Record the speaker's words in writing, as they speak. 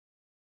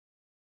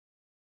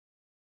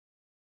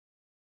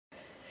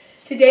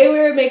Today we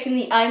are making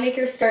the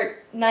iMakr STARTT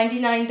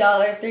 $99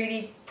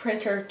 3D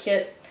printer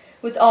kit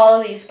with all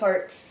of these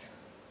parts.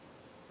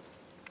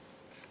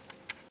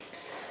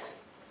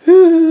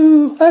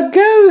 Ooh, a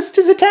ghost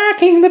is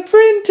attacking the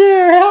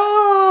printer!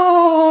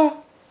 Ah!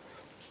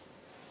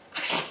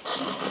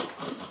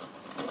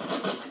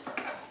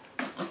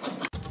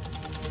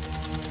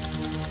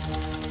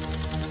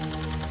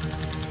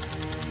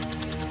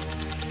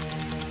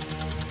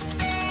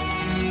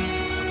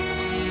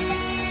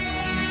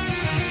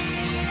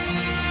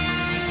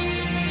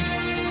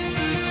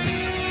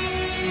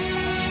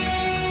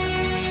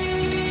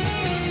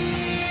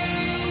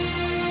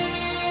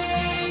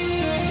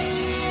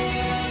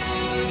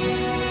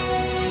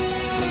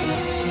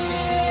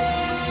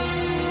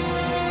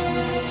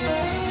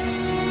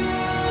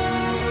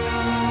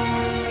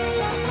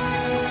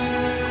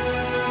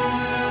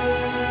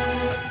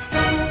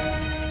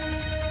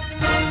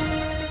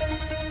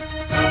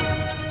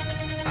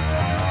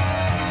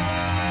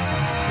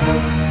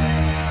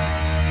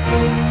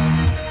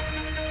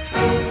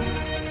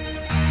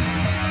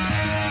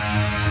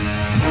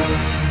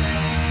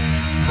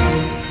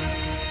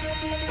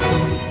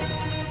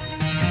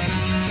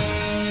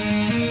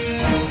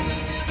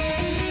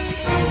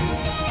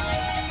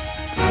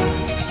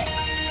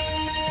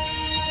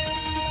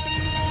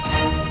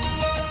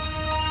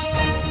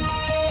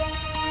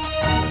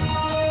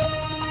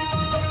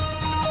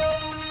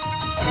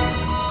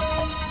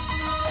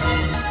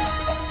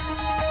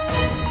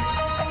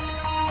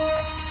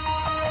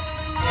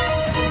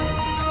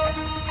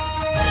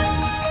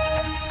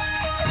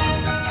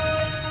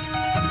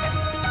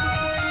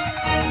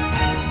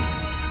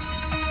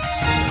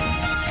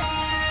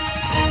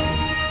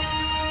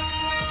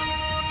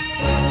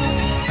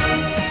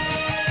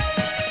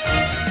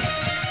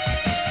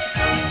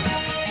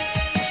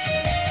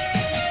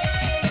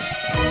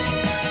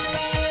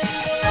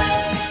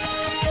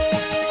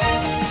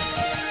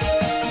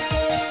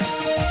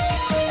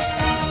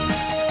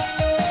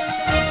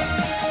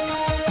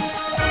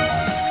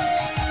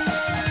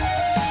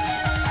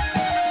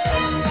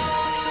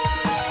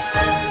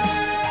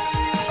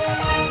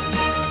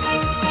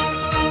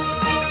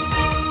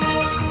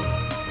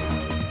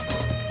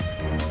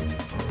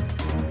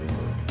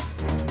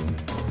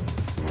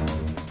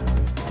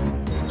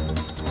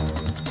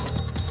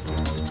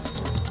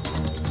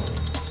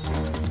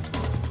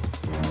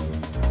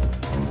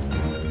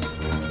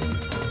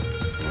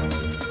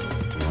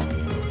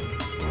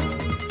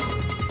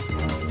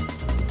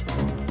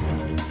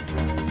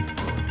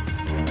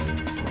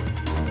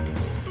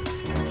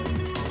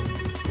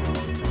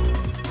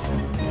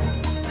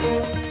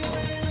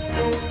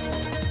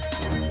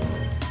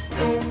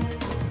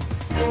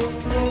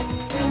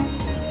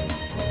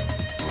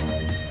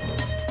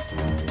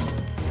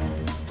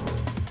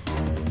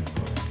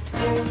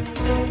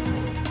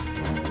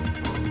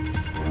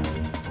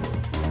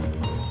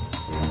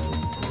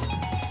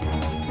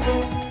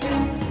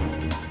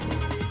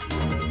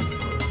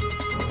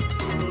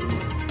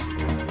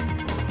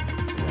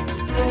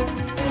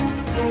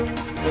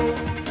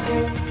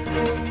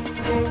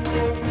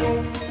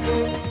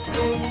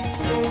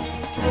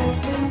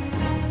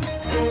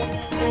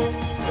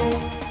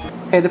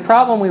 Okay, the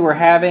problem we were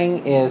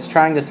having is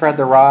trying to thread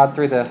the rod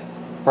through the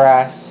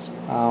brass.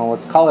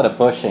 Let's call it a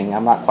bushing,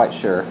 I'm not quite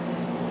sure.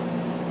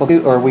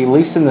 Or we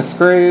loosened the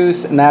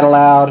screws, and that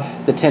allowed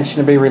the tension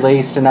to be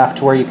released enough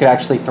to where you could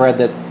actually thread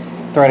the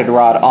threaded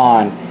rod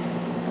on.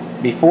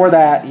 Before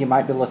that, you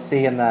might be able to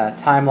see in the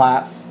time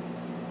lapse,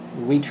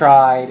 we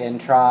tried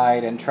and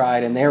tried and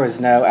tried, and there was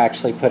no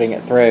actually putting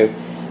it through.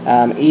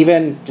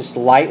 Even just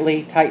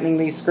lightly tightening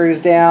these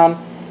screws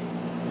down,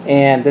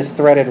 and this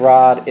threaded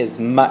rod is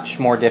much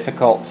more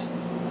difficult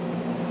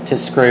to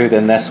screw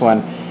than this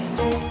one.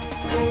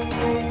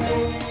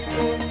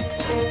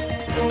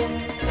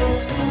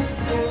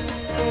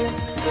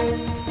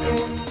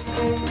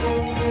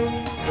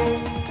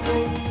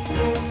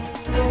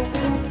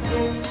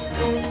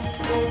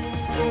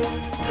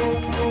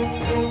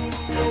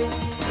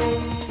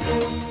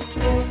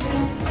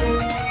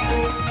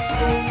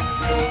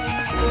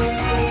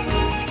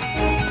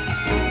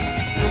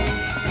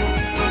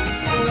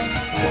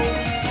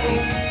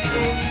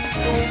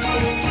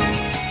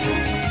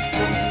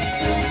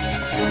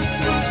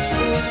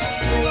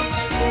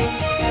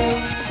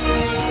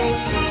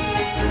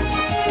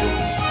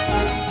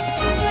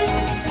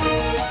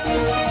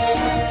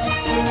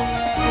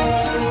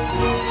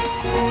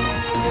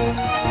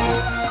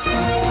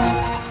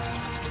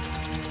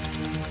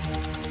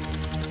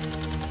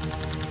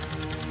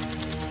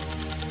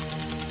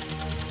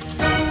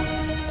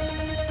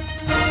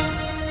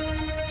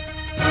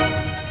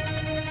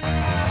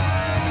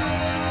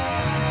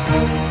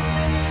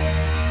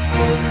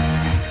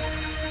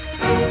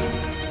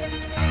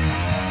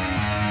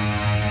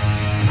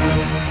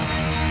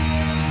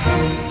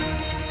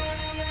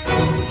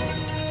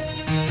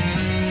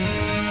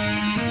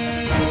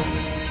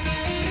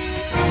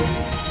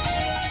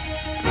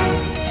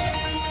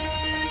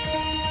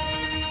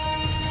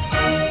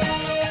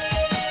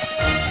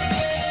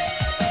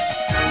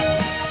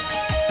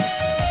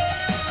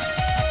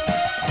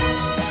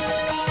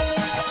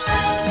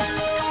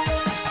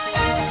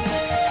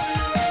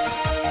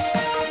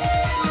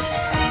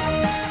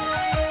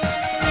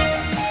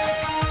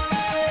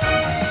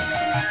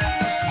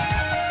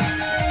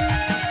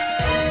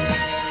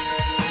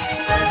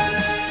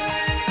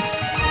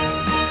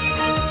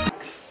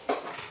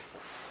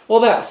 Well,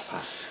 that was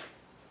fun.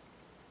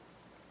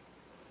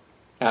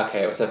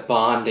 Okay, it was a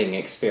bonding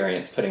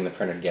experience putting the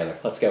printer together.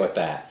 Let's go with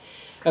that.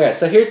 Okay,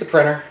 so here's the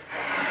printer.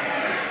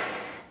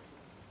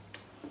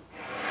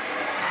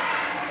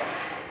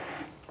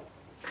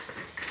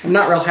 I'm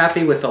not real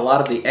happy with a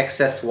lot of the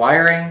excess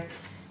wiring,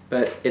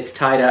 but it's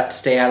tied up to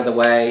stay out of the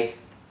way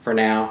for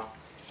now.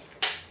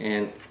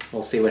 And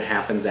we'll see what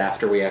happens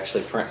after we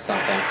actually print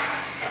something.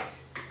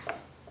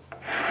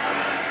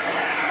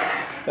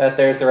 But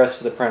there's the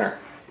rest of the printer.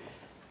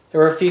 There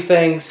were a few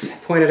things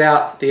pointed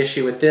out. The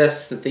issue with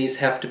this, that these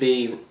have to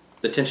be,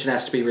 the tension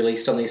has to be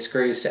released on these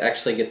screws to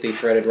actually get the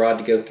threaded rod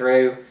to go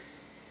through.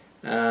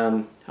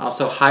 I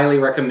also highly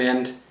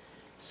recommend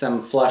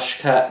some flush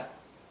cut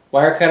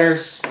wire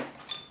cutters,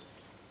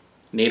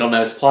 needle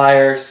nose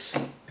pliers,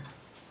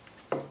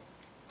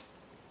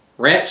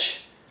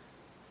 wrench,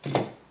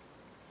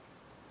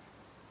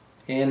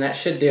 and that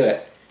should do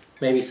it.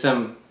 Maybe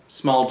some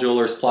small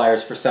jeweler's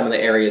pliers for some of the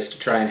areas to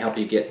try and help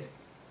you get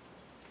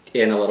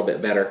in a little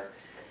bit better.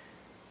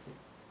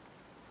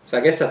 So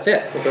I guess that's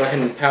it. We'll go ahead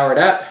and power it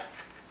up.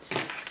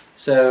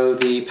 So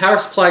the power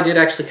supply did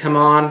actually come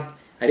on.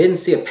 I didn't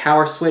see a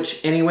power switch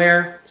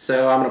anywhere,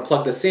 so I'm going to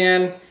plug this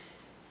in.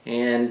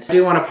 And I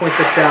do want to point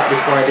this out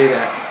before I do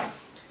that.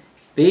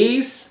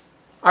 These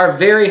are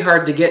very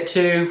hard to get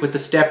to with the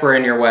stepper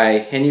in your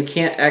way, and you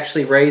can't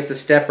actually raise the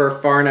stepper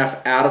far enough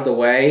out of the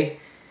way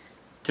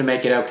to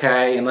make it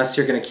okay, unless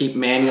you're going to keep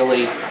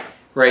manually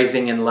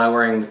raising and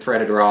lowering the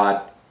threaded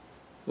rod,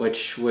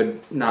 which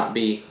would not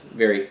be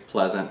very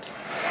pleasant.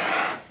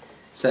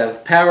 So the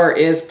power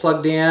is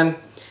plugged in,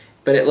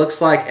 but it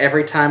looks like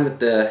every time that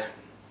the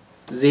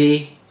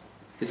Z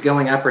is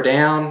going up or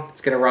down,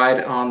 it's going to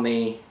ride on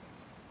the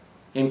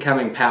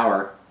incoming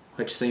power,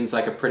 which seems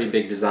like a pretty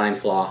big design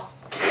flaw.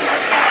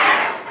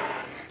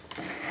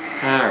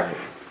 Alright,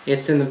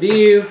 it's in the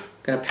view,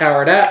 going to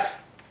power it up,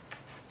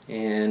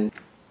 and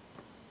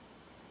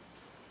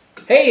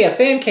hey, a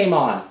fan came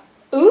on!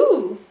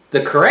 Ooh!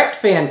 The correct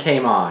fan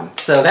came on,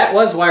 so that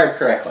was wired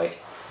correctly.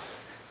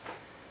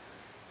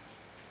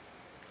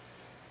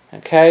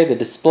 Okay, the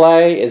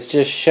display is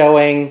just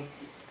showing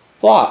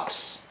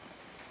blocks.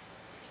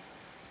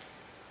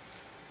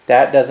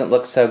 That doesn't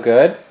look so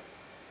good.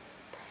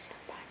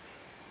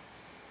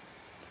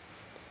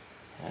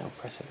 I'll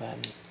press a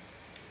button.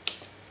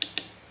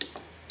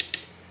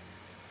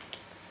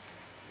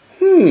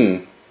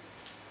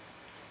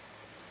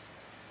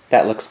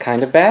 That looks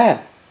kind of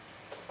bad.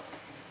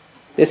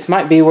 This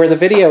might be where the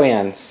video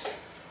ends.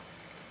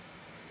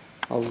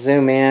 I'll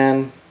zoom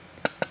in.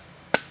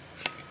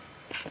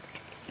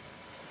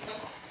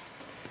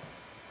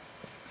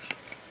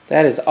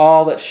 That is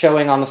all that's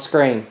showing on the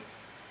screen.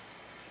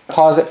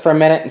 Pause it for a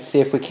minute and see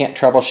if we can't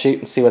troubleshoot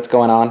and see what's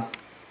going on.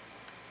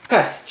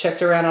 Okay,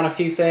 checked around on a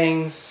few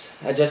things,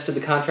 adjusted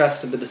the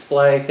contrast of the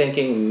display,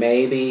 thinking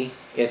maybe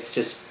it's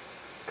just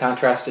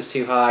contrast is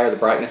too high or the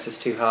brightness is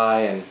too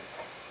high and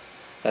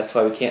that's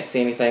why we can't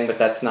see anything, but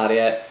that's not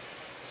it.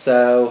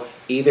 So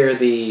either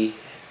the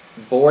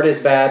board is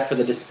bad for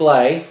the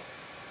display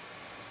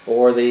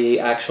or the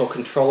actual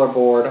controller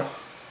board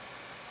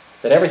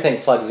that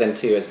everything plugs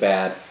into is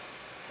bad.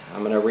 I'm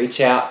going to reach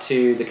out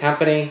to the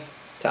company,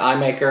 to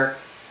iMakr,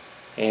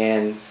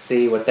 and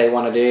see what they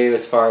want to do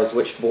as far as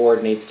which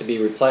board needs to be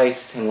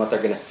replaced and what they're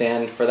going to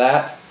send for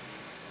that.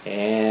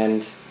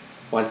 And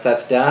once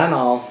that's done,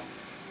 I'll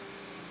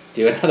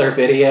do another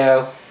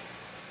video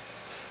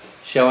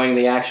showing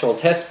the actual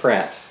test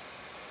print.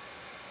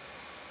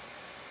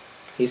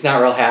 He's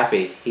not real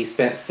happy. He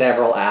spent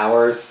several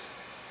hours,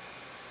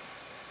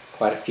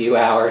 quite a few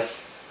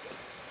hours,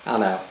 I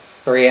don't know,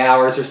 3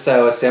 hours or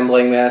so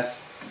assembling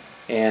this,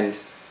 and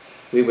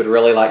we would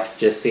really like to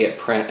just see it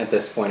print at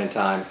this point in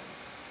time.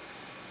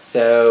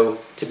 So,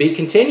 to be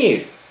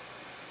continued.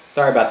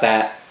 Sorry about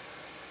that.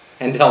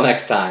 Until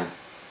next time.